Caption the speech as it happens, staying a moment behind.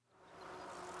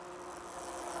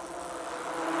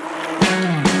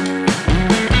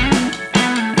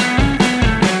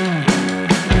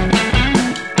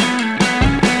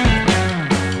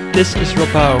this is Rob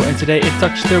Pauw, and today in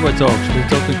Touch Turbo Talks we're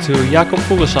talking to Jakob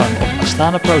Fuglsang of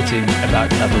Astana Pro Team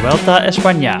about La Vuelta a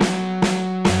España.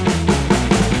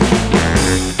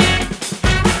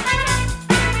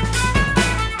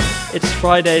 It's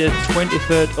Friday the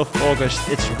 23rd of August.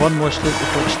 It's one more slip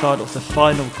before the start of the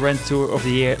final Grand Tour of the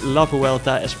year, La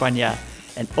Vuelta a España.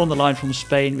 And on the line from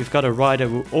Spain, we've got a rider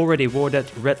who already wore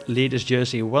that red leaders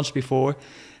jersey once before.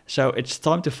 So it's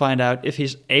time to find out if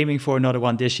he's aiming for another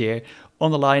one this year. On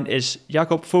the line is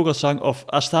Jakob Fuglsang of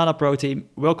Astana Pro Team.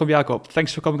 Welcome, Jakob.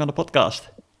 Thanks for coming on the podcast.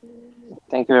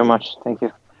 Thank you very much. Thank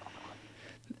you.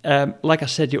 Like I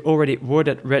said, you already wore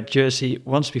that red jersey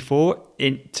once before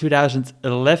in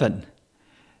 2011.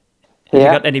 Have you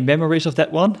got any memories of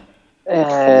that one?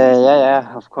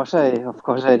 Yeah. Of course I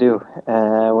do.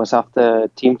 It was after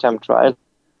Team Time trial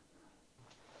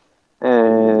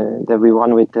that we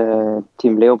won with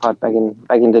Team Leopard back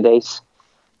in the days.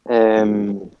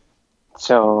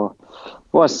 So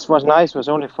was nice. It was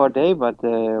only for a day, but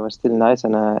it was still nice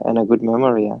and a good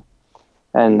memory. Yeah.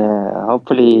 And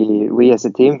hopefully we as a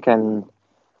team can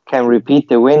repeat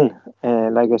the win.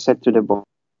 Like I said to the boys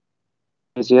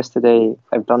yesterday,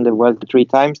 I've done the World 3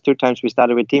 times. 2 times we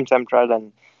started with Team Time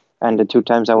trial, and the 2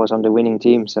 times I was on the winning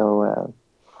team. So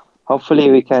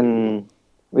hopefully we can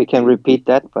repeat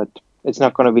that, but it's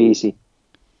not going to be easy.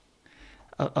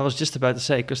 I was just about to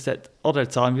say, because that other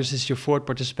time, this is your 4th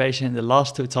participation in the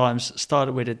last 2 times,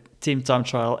 started with a Team Time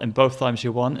trial, and both times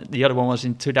you won. The other one was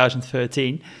in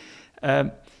 2013.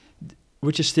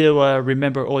 Would you still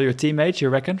remember all your teammates, you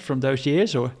reckon, from those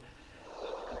years, or?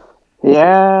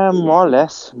 Yeah, more or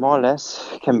less.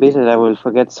 Can be that I will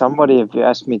forget somebody if you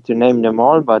ask me to name them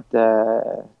all, but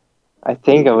I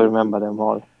think I will remember them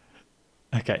all.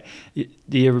 Okay.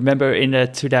 Do you remember in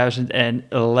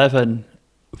 2011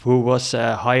 who was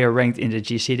higher ranked in the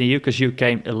GC than you? Because you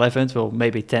came 11th, well,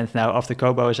 maybe 10th now after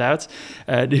Kobo is out.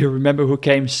 Do you remember who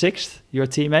came 6th, your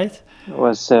teammate? It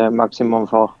was Maxime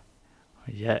Monfort.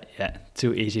 Yeah,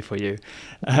 too easy for you.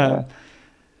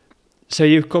 So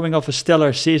you're coming off a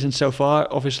stellar season so far.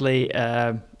 Obviously,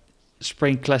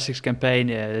 Spring Classics campaign,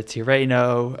 the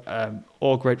Tirreno,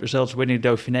 all great results, winning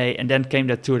Dauphiné, and then came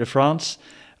the Tour de France.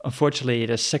 Unfortunately,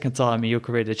 the second time in your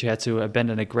career that you had to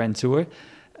abandon a Grand Tour.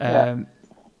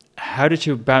 How did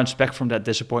you bounce back from that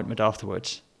disappointment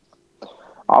afterwards?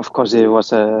 Of course, it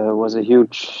was a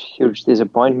huge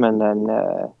disappointment,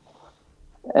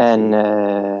 and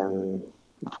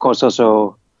of course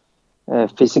also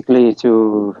physically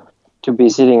to be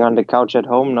sitting on the couch at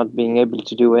home, not being able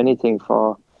to do anything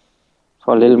for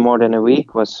a little more than a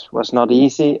week was not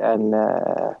easy, and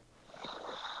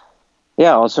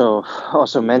also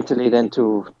mentally then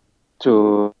to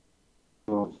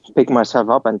pick myself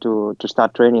up and to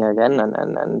start training again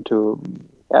and to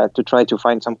try to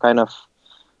find some kind of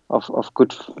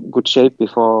good shape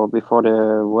before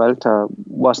the Vuelta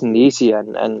wasn't easy,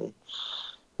 and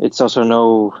it's also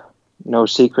no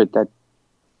secret that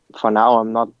for now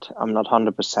I'm not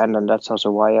 100%, and that's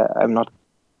also why I'm not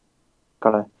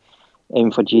gonna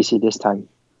aim for GC this time.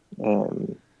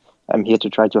 I'm here to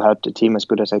try to help the team as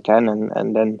good as I can,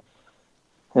 and then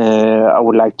I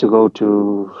would like to go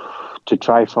to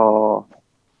try for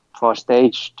a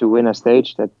stage, to win a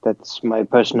stage. That's my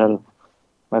personal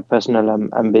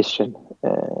ambition.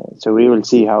 So we will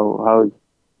see how it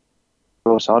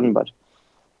goes on, but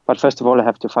first of all I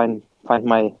have to find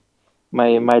my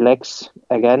legs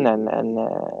again, and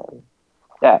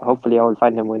hopefully I will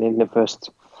find them within the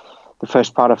first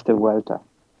part of the Vuelta.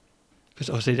 Because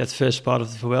obviously that first part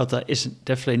of the Vuelta is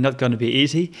definitely not going to be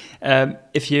easy.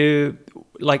 If you,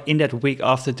 like in that week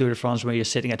after Tour de France when you're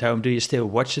sitting at home, do you still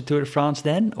watch the Tour de France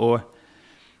then, or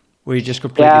were you just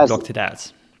completely blocked it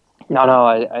out? No,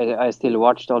 I still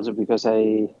watched, also because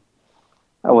I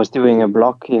was doing a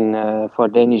blog for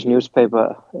a Danish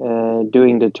newspaper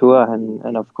doing the tour,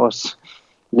 and of course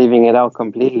leaving it out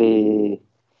completely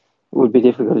would be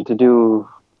difficult to do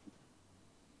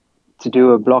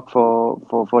a blog for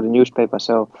the newspaper.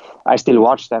 So I still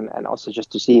watch them, and also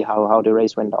just to see how the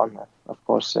race went on. Of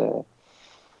course,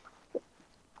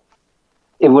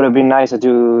 it would have been nicer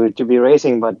to be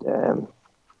racing, but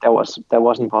that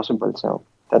wasn't possible. So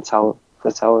that's how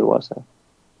it was.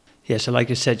 Yeah, so like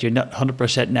you said, you're not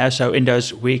 100% now. So in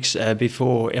those weeks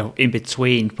before, in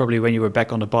between, probably when you were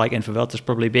back on the bike, and Vuelta's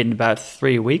probably been about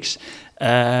 3 weeks.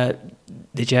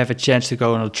 Did you have a chance to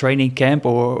go on a training camp,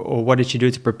 or what did you do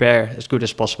to prepare as good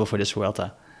as possible for this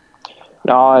Vuelta?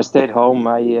 No, I stayed home.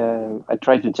 I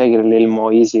tried to take it a little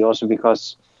more easy, also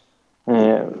because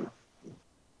my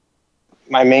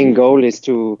main goal is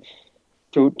to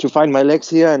to find my legs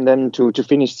here, and then to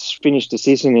finish the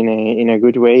season in a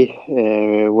good way,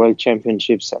 World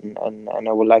Championships, and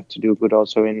I would like to do good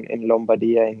also in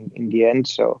Lombardia in the end.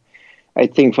 So I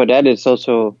think for that it's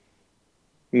also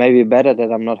maybe better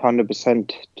that I'm not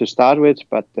 100% to start with,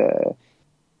 but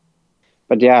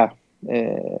yeah,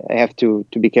 I have to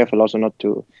be careful also not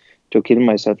to kill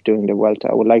myself during the Vuelta.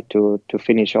 I would like to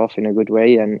finish off in a good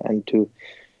way and to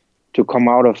come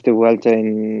out of the Vuelta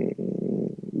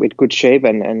with good shape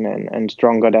and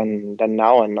stronger than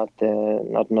now, and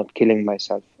not killing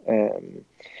myself.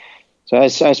 So I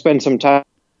spent some time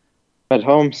at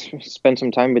home, spent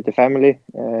some time with the family,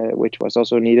 which was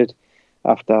also needed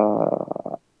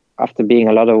after being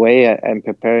a lot away and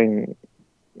preparing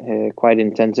quite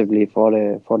intensively for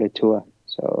the tour.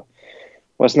 So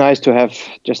it was nice to have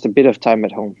just a bit of time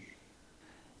at home.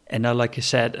 And now, like you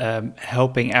said,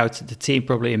 helping out the team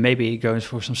probably, and maybe going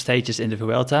for some stages in the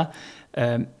Vuelta.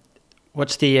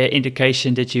 What's the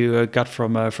indication that you got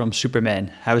from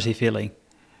Superman? How is he feeling?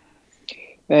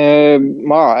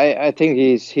 I think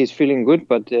he's feeling good,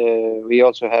 but we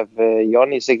also have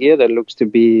Joni Segir that looks to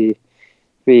be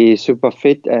super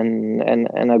fit,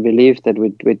 and I believe that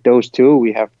with those two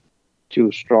we have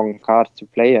two strong cards to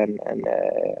play, and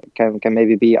can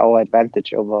maybe be our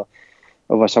advantage over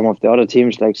some of the other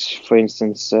teams, like for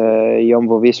instance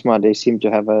Jumbo Visma. They seem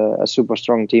to have a super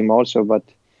strong team also, but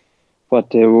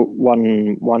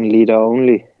one leader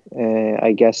only,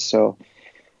 I guess. So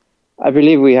I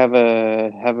believe we have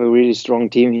a really strong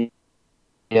team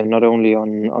here, not only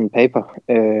on paper,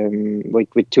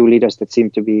 with two leaders that seem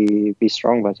to be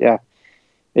strong, but yeah,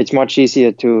 it's much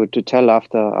easier to tell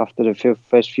after the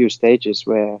first few stages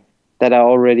that are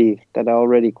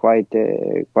already quite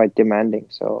demanding.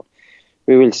 So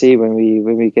we will see when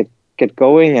we get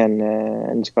going, and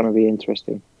it's going to be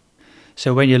interesting.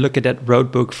 So when you look at that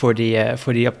road book for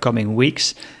the upcoming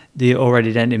weeks, do you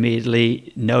already then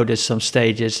immediately notice some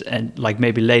stages, and like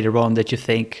maybe later on that you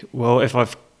think, well, if I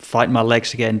find my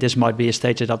legs again, this might be a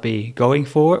stage that I'll be going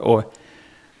for? Or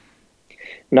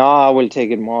no, I will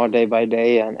take it more day by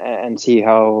day and see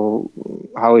how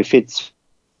it fits.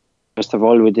 First of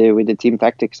all, with the team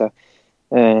tactics,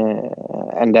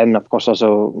 and then of course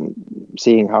also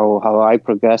seeing how I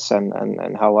progress and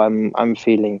how I'm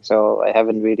feeling. So I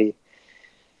haven't really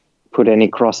put any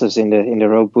crosses in the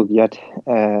road book yet.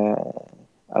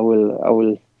 I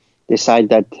will decide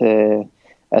that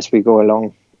as we go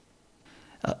along.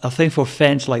 I think for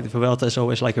fans, like the Vuelta is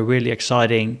always like a really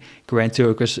exciting Grand Tour,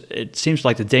 because it seems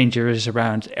like the danger is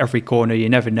around every corner. You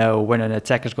never know when an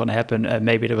attack is going to happen.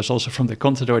 Maybe there was also from the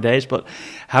Contador days, but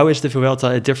how is the Vuelta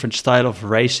a different style of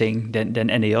racing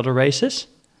than any other races?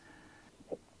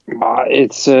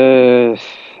 It's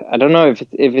I don't know if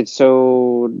it's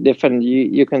so different.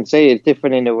 You can say it's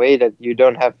different in a way that you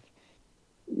don't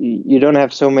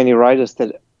have so many riders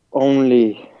that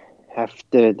only have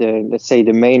the let's say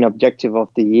the main objective of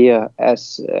the year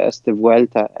as the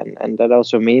Vuelta, and that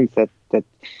also means that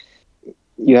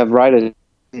you have riders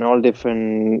in all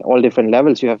different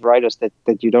levels. You have riders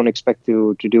that you don't expect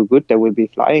to do good, that will be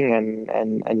flying,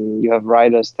 and you have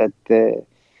riders that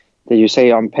you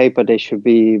say on paper they should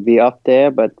be up there,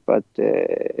 but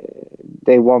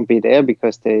they won't be there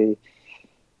because they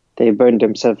burned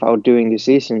themselves out during the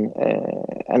season.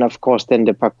 And of course, then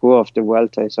the parcours of the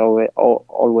Vuelta is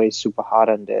always super hard,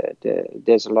 and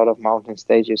there's a lot of mountain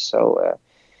stages. So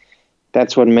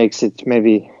that's what makes it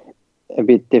maybe a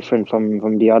bit different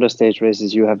from the other stage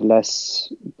races. You have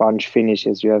less bunch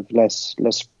finishes, you have less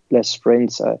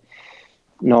sprints,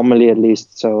 normally at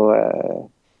least.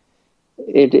 So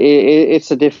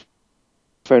it's a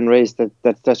different race,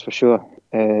 that's for sure.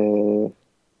 And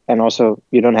also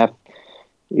you don't have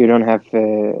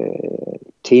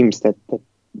teams that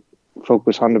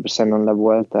focus 100% on La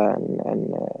Vuelta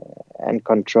and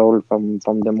control from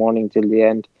the morning till the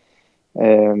end.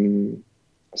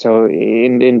 So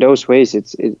in those ways,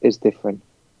 it's different.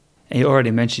 And you already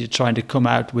mentioned you're trying to come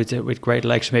out with great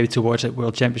legs, maybe towards the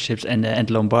World Championships and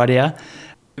Lombardia.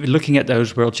 Looking at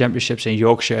those World Championships in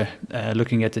Yorkshire,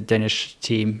 looking at the Danish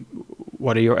team,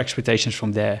 what are your expectations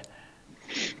from there?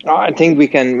 I think we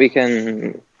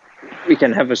can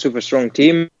have a super strong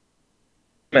team,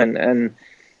 and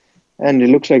it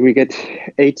looks like we get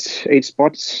eight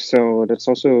spots, so that's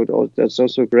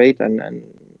also great.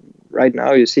 And right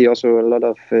now you see also a lot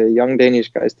of young Danish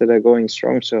guys that are going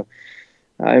strong. So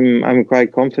I'm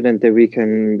quite confident that we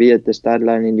can be at the start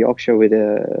line in Yorkshire with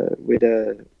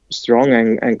a strong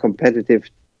and competitive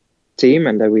team,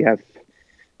 and that we have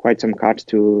quite some cards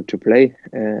to play.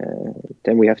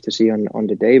 Then we have to see on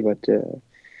the day, but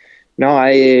no,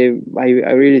 I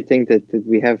really think that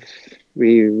we have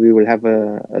we will have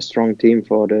a strong team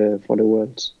for the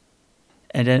Worlds.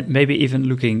 And then maybe even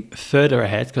looking further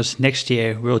ahead, because next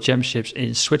year World Championships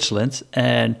in Switzerland,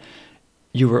 and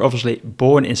you were obviously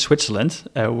born in Switzerland,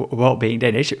 while being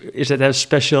Danish. Is that a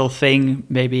special thing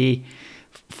maybe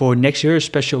for next year, a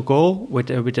special goal with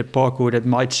the parkour that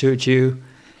might suit you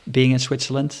being in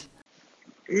Switzerland?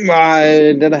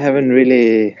 That I haven't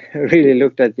really really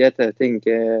looked at yet. I think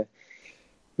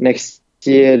next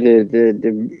year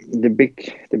the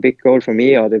big goal for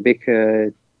me, or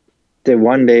the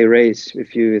 1 day race,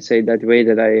 if you say that way,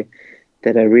 that I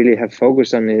really have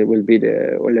focused on, it will be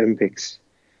the Olympics.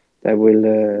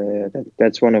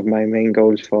 That's one of my main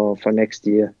goals for next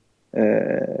year,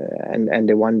 and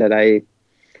the one that I,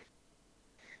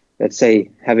 let's say,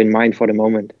 have in mind for the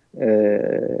moment.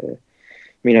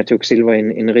 I took silver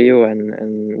in Rio,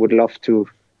 and would love to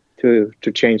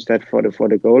change that for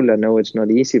the gold. I know it's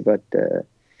not easy, but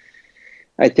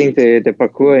I think the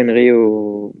parkour in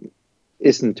Rio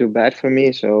isn't too bad for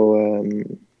me. So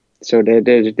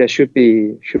there should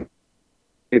be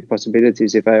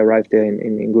possibilities if I arrive there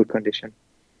in good condition.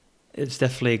 It's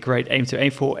definitely a great aim to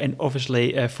aim for, and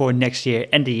obviously for next year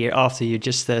and the year after, you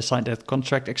just signed that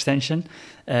contract extension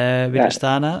with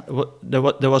Astana.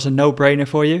 There was a no-brainer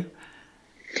for you?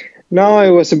 No, it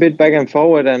was a bit back and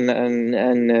forward, and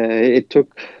it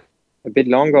took a bit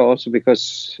longer also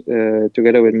because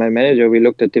together with my manager we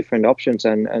looked at different options,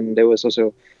 and there was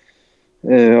also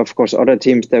of course other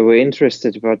teams that were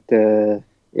interested, but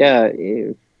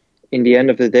in the end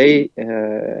of the day,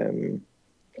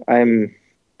 I'm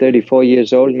 34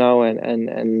 years old now,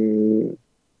 and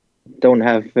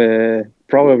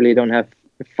probably don't have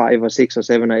 5 or 6 or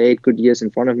 7 or 8 good years in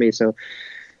front of me. So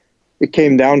it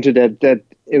came down to that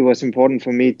it was important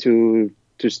for me to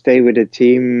stay with a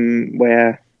team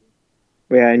where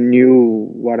I knew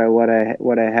what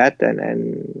I had,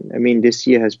 and I mean, this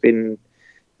year has been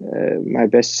my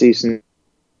best season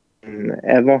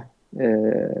ever,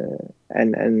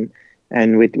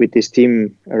 and with this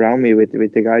team around me, with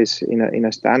the guys in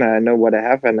Astana, I know what I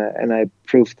have, and I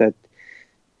proved that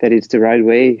it's the right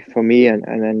way for me,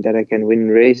 and that I can win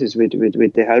races with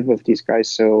the help of these guys.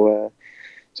 So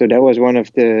that was one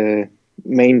of the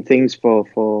main things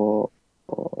for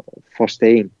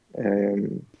staying.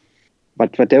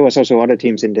 But there was also other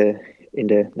teams in the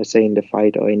let's say in the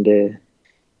fight or in the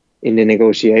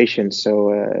negotiations.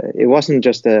 So it wasn't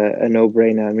just a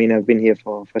no-brainer. I mean, I've been here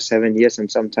for 7 years,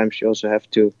 and sometimes you also have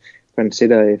to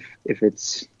consider if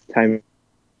it's time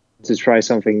to try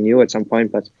something new at some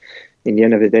point. But in the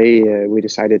end of the day, we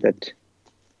decided that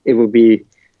it would be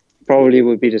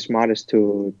the smartest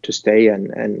to stay.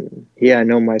 And here I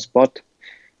know my spot.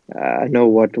 I know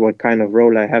what kind of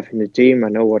role I have in the team. I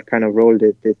know what kind of role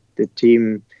the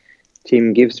team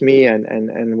gives me,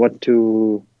 and what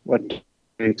to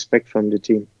expect from the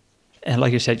team. And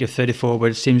like you said, you're 34, but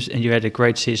it seems, and you had a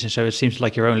great season, so it seems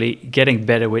like you're only getting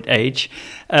better with age.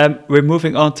 We're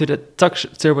moving on to the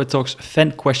Turbo Talks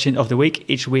fan question of the week.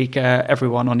 Each week,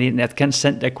 everyone on the internet can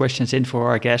send their questions in for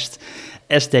our guests,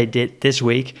 as they did this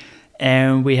week.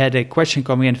 And we had a question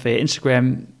coming in via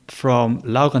Instagram from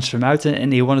Laurens Vermuiten,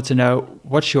 and he wanted to know,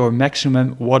 what's your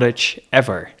maximum wattage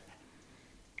ever?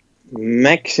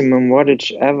 Maximum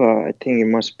wattage ever, I think it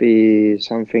must be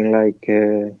something like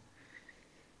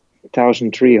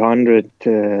 1300,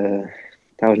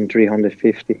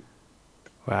 1350.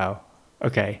 Wow.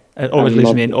 Okay. It always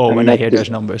leaves me in awe when I hear those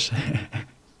numbers.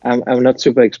 I'm not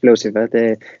super explosive.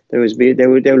 There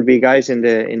will be guys in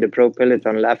the pro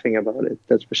peloton laughing about it.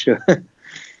 That's for sure.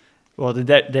 Well,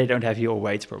 they don't have your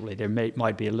weight probably. They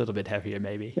might be a little bit heavier,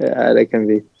 maybe. Yeah, they can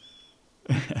be.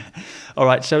 All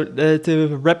right. So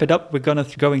to wrap it up, we're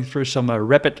going through some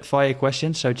rapid fire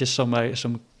questions. So just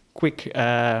some quick,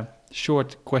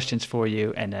 short questions for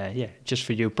you, and just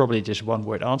for you, probably just one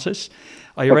word answers.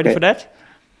 Are you ready for that?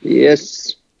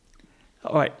 Yes.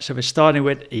 All right. So we're starting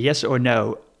with yes or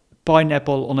no.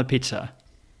 Pineapple on a pizza?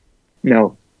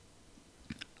 No.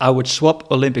 I would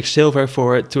swap Olympic silver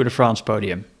for a Tour de France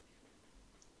podium.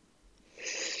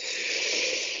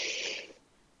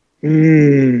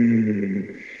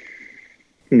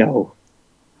 No.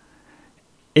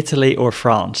 Italy or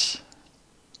France?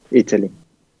 Italy.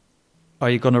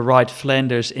 Are you going to ride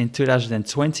Flanders in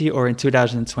 2020 or in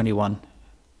 2021?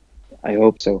 I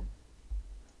hope so.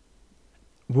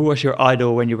 Who was your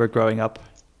idol when you were growing up?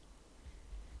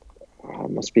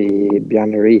 Must be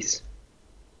Bjarne Riis.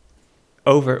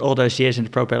 Over all those years in the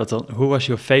pro peloton, who was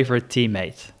your favorite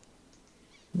teammate?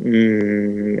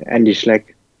 Andy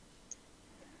Schleck.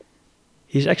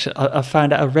 He's actually,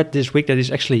 I read this week that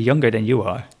he's actually younger than you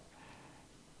are.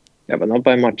 Yeah, but not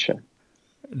by much.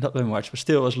 Not very much, but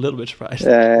still, I was a little bit surprised.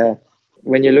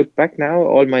 When you look back now,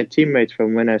 all my teammates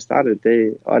from when I started,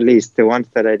 they, or at least the ones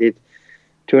that I did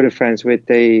Tour de France with,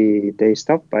 they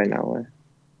stopped by now.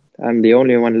 I'm the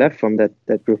only one left from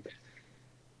that group.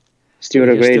 Stuart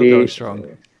O'Grady. Still going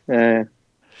strong.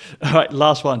 All right,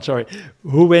 last one. Sorry,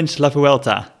 who wins La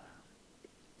Vuelta?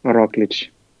 Roglic.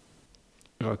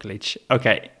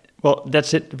 Okay. Well,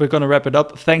 that's it. We're going to wrap it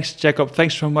up. Thanks, Jakob.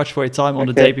 Thanks so much for your time on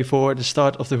the day before the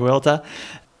start of the Vuelta.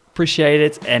 Appreciate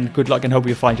it, and good luck, and hope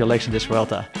you find your legs in this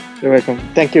Vuelta. You're welcome.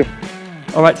 Thank you.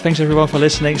 All right, thanks everyone for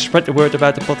listening. Spread the word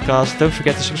about the podcast. Don't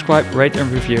forget to subscribe, rate, and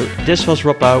review. This was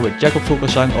Rob Bauer with Jakob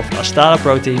Fuglsang of Astana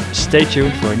Pro Team. Stay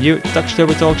tuned for a new Dutch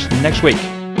Turbo Talks next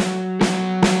week.